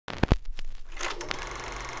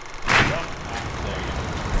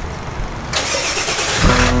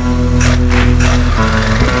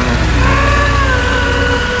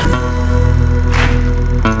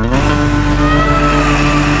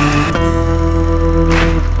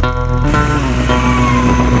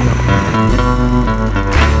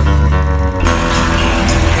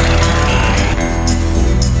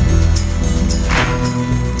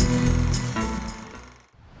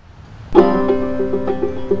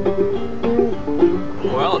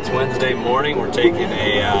Wednesday morning. We're taking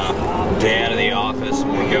a day out of the office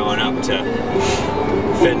and we're going up to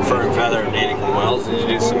Fin, Fur, and Feather in Natick and Wells to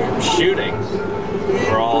do some shooting.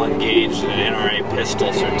 We're all engaged in an NRA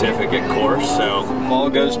pistol certificate course, so if all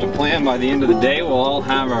goes to plan, by the end of the day we'll all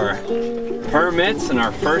have our permits and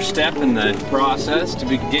our first step in the process to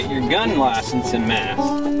get your gun license in Mass.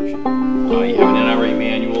 You have an NRA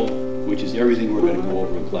manual, which is everything we're going to go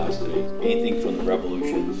over in class today. Anything from the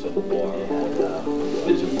Revolution, the Civil War, and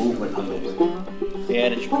there's a movement underway.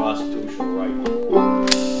 And it's your constitutional right.